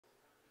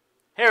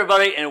Hey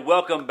everybody, and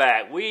welcome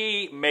back.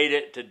 We made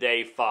it to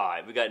day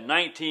 5. We got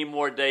 19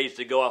 more days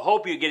to go. I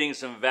hope you're getting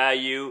some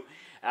value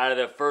out of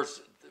the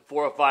first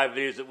 4 or 5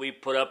 videos that we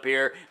put up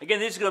here.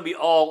 Again, these are going to be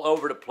all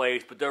over the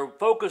place, but they're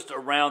focused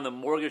around the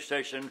mortgage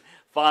section,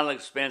 final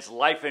expense,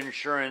 life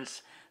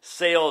insurance,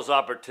 sales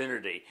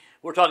opportunity.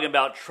 We're talking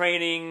about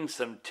training,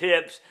 some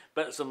tips,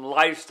 but some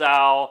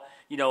lifestyle,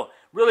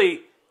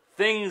 really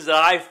things that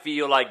I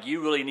feel like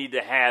you really need to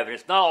have. And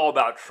it's not all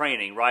about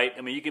training, right?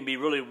 I mean, you can be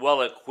really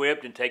well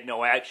equipped and take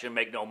no action,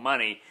 make no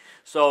money.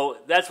 So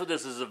that's what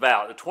this is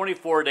about. The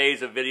 24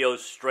 days of videos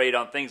straight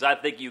on things I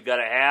think you've got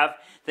to have,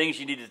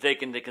 things you need to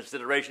take into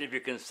consideration if you're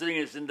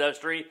considering this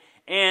industry,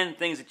 and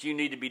things that you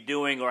need to be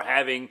doing or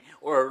having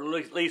or at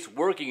least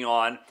working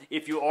on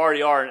if you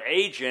already are an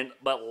agent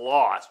but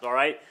lost, all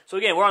right? So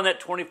again, we're on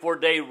that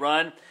 24-day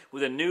run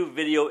with a new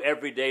video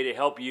every day to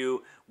help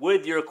you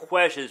with your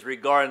questions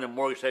regarding the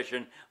mortgage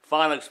section,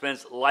 final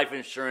expense, life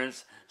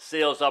insurance,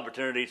 sales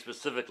opportunities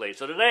specifically.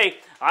 So today,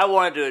 I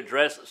wanted to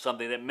address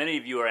something that many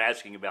of you are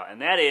asking about,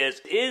 and that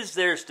is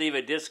there, Steve,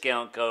 a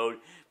discount code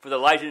for the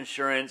life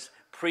insurance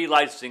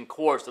pre-licensing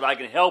course that I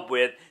can help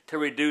with to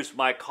reduce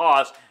my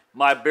cost,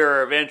 my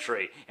barrier of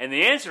entry? And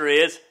the answer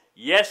is,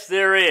 yes,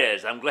 there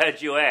is. I'm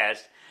glad you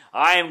asked.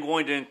 I am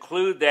going to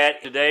include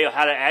that today,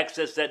 how to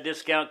access that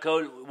discount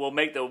code. We'll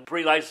make the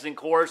pre-licensing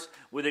course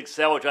with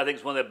Excel, which I think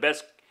is one of the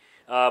best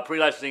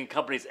pre-licensing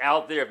companies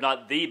out there, if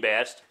not the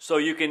best. So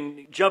you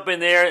can jump in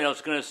there, and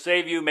it's going to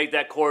save you, make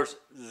that course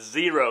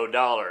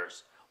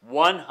 $0,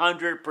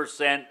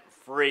 100%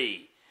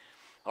 free.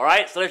 All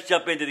right, so let's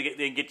jump into it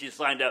and get you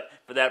signed up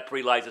for that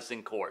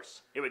pre-licensing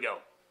course. Here we go.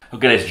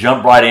 Okay, let's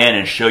jump right in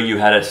and show you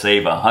how to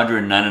save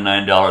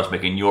 $199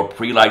 making your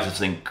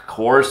pre-licensing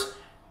course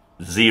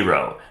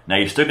 $0. Now,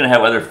 you're still going to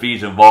have other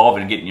fees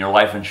involved in getting your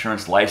life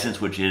insurance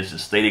license, which is the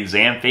state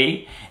exam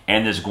fee,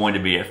 and there's going to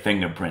be a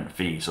fingerprint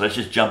fee. So let's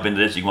just jump into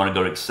this. You want to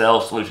go to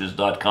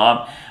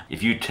excelsolutions.com.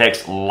 If you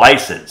text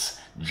license,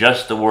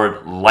 just the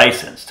word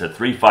license, to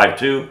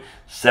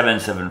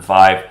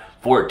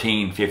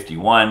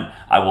 352-775-1451,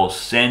 I will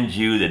send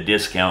you the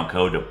discount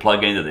code to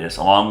plug into this,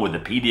 along with the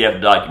PDF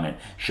document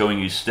showing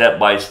you step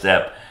by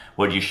step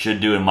what you should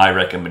do in my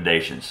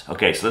recommendations.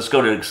 Okay, so let's go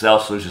to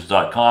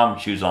excelsolutions.com,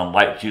 choose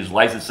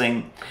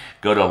licensing,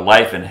 go to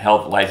life and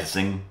health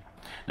licensing.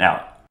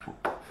 Now,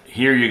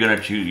 here you're going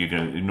to choose, you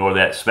can ignore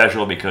that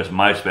special because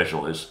my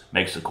special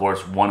makes the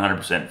course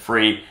 100%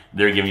 free.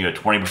 They're giving you a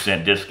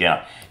 20%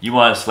 discount. You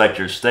want to select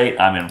your state.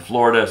 I'm in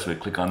Florida, so we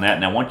click on that.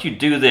 Now, once you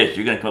do this,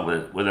 you're going to come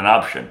up with an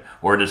option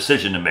or a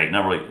decision to make.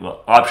 Not really,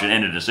 well, option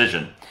and a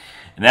decision.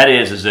 And that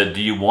is that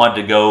do you want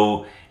to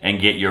go and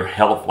get your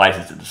health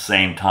license at the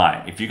same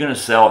time? If you're going to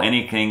sell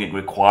anything that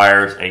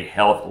requires a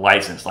health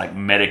license, like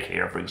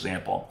Medicare, for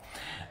example,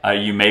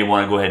 you may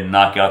want to go ahead and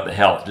knock out the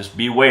health. Just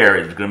beware,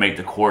 it's going to make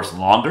the course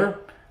longer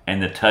and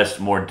the test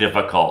more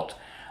difficult.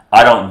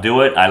 I don't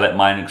do it. I let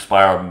mine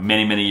expire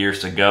many, many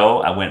years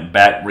ago. I went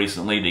back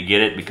recently to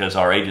get it because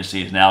our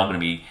agency is now going to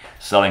be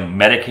selling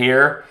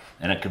Medicare,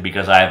 and it could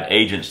because I have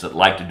agents that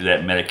like to do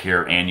that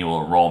Medicare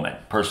annual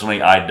enrollment.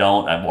 Personally, I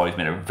don't. I've always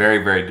made a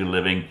very, very good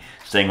living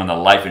staying on the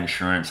life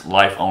insurance,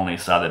 life-only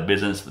side of the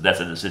business, but that's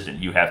a decision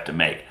you have to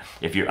make.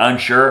 If you're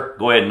unsure,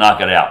 go ahead and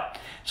knock it out.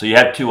 So you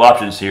have 2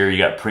 options here. You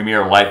got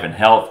Premier Life and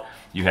Health.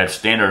 You have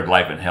Standard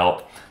Life and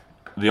Health.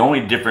 The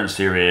only difference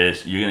here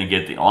is you're going to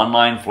get the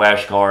online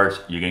flashcards,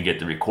 you're going to get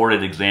the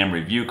recorded exam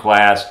review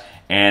class,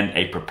 and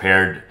a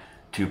prepared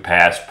to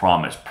pass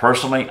promise.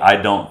 Personally, I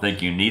don't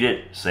think you need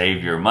it.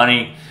 Save your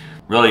money.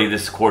 Really,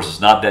 this course is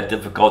not that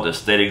difficult. The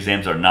state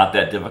exams are not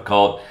that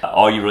difficult.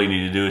 All you really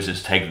need to do is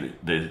just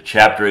take the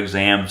chapter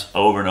exams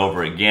over and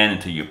over again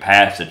until you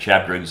pass the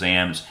chapter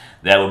exams.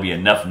 That will be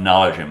enough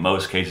knowledge in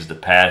most cases to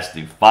pass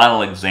the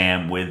final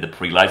exam with the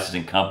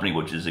pre-licensing company,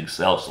 which is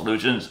Excel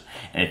Solutions.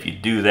 And if you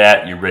do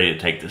that, you're ready to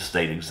take the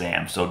state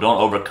exam. So don't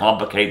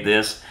overcomplicate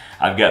this.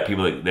 I've got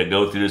people that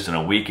go through this in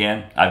a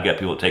weekend. I've got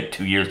people that take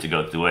 2 years to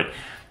go through it.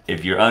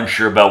 If you're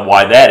unsure about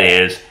why that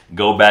is,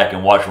 go back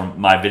and watch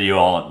my video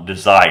on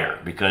desire,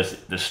 because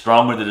the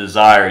stronger the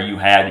desire you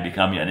have to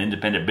become an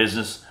independent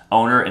business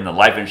owner in the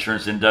life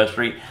insurance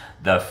industry,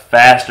 the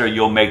faster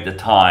you'll make the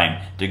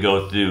time to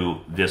go through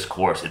this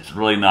course. It's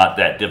really not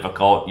that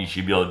difficult. You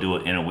should be able to do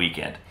it in a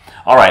weekend.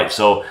 All right,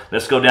 so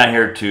let's go down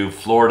here to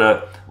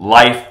Florida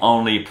Life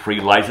Only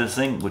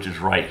Pre-Licensing, which is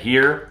right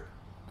here.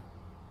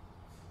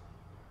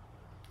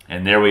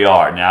 And there we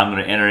are. Now I'm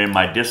going to enter in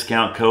my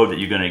discount code that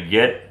you're going to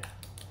get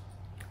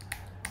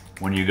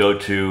when you go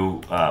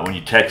to, when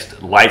you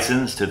text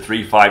license to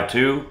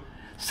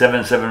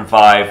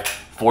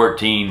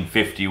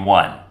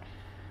 352-775-1451.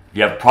 If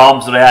you have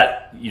problems with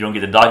that, you don't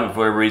get the document for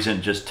whatever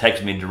reason, just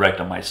text me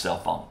direct on my cell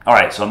phone. All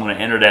right, so I'm going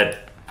to enter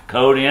that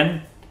code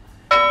in,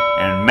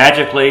 and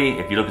magically,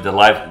 if you look at the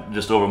life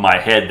just over my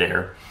head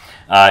there,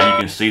 you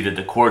can see that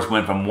the course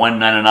went from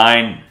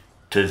 $199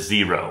 to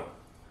 $0.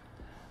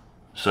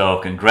 So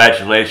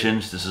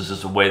congratulations. This is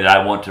just a way that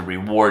I want to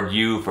reward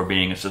you for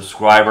being a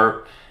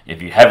subscriber.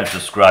 If you haven't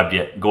subscribed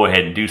yet, go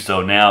ahead and do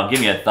so now.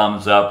 Give me a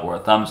thumbs up or a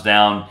thumbs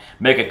down.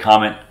 Make a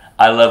comment.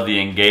 I love the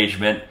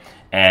engagement,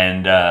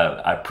 and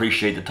I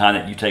appreciate the time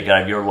that you take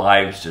out of your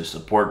lives to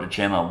support the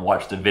channel and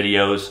watch the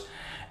videos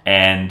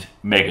and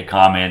make a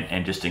comment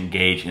and just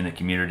engage in the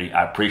community.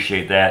 I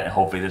appreciate that, and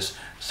hopefully this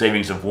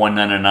savings of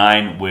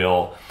 $199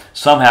 will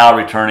somehow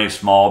return a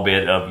small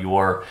bit of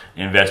your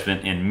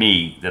investment in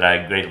me that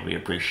I greatly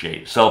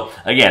appreciate. So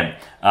again,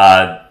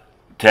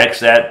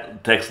 text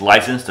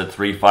license to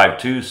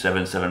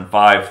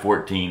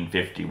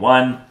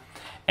 352-775-1451,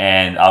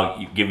 and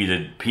I'll give you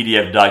the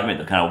PDF document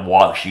that kind of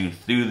walks you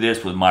through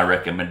this with my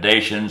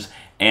recommendations,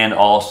 and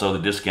also the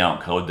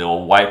discount code that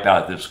will wipe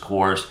out this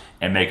course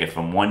and make it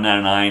from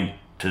 $199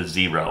 to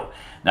 $0.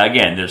 Now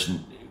again,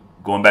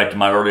 going back to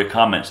my earlier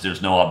comments,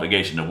 there's no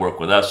obligation to work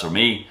with us or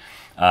me.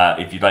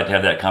 If you'd like to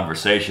have that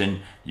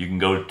conversation, you can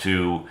go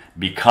to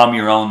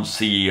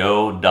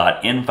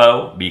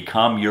becomeyourown.ceo.info,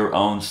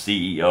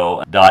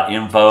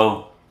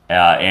 becomeyourown.ceo.info,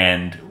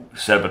 and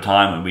set up a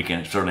time and we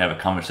can certainly have a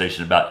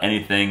conversation about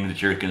anything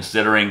that you're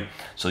considering,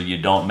 so you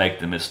don't make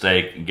the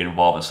mistake and get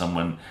involved in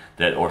someone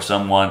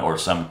or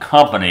some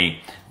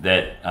company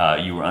that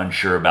you were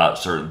unsure about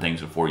certain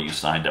things before you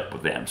signed up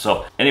with them.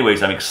 So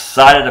anyways, I'm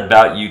excited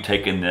about you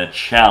taking the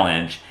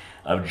challenge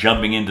of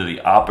jumping into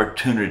the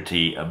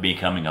opportunity of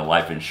becoming a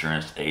life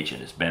insurance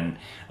agent. It's been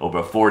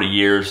over 40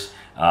 years,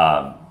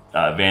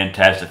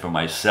 fantastic for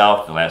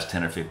myself, the last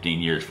 10 or 15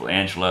 years for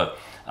Angela.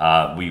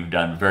 We've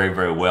done very,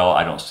 very well.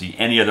 I don't see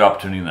any other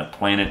opportunity on the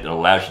planet that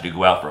allows you to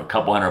go out for a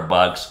couple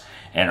 $100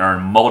 and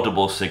earn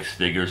multiple 6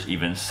 figures,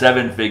 even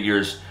 7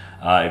 figures,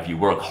 if you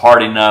work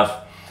hard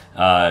enough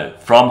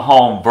from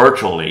home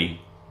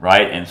virtually,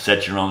 right, and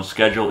set your own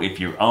schedule. If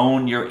you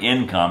own your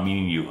income,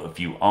 meaning if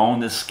you own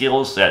the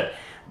skill set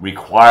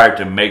required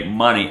to make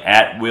money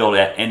at will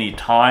at any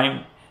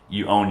time,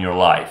 you own your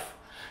life.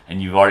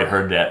 And you've already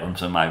heard that from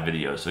some of my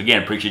videos. So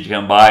again, appreciate you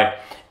coming by,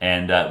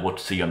 and we'll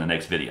see you on the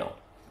next video.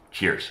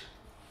 Cheers.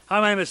 Hi,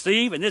 my name is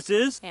Steve, and this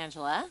is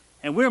Angela.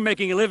 And we're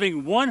making a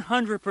living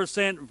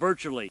 100%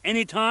 virtually,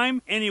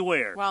 anytime,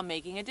 anywhere. While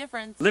making a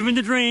difference. Living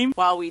the dream.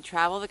 While we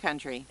travel the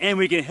country. And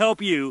we can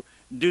help you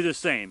do the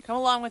same. Come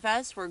along with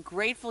us. We're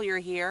grateful you're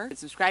here.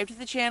 Subscribe to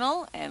the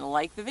channel and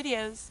like the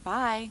videos.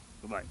 Bye.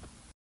 Bye-bye.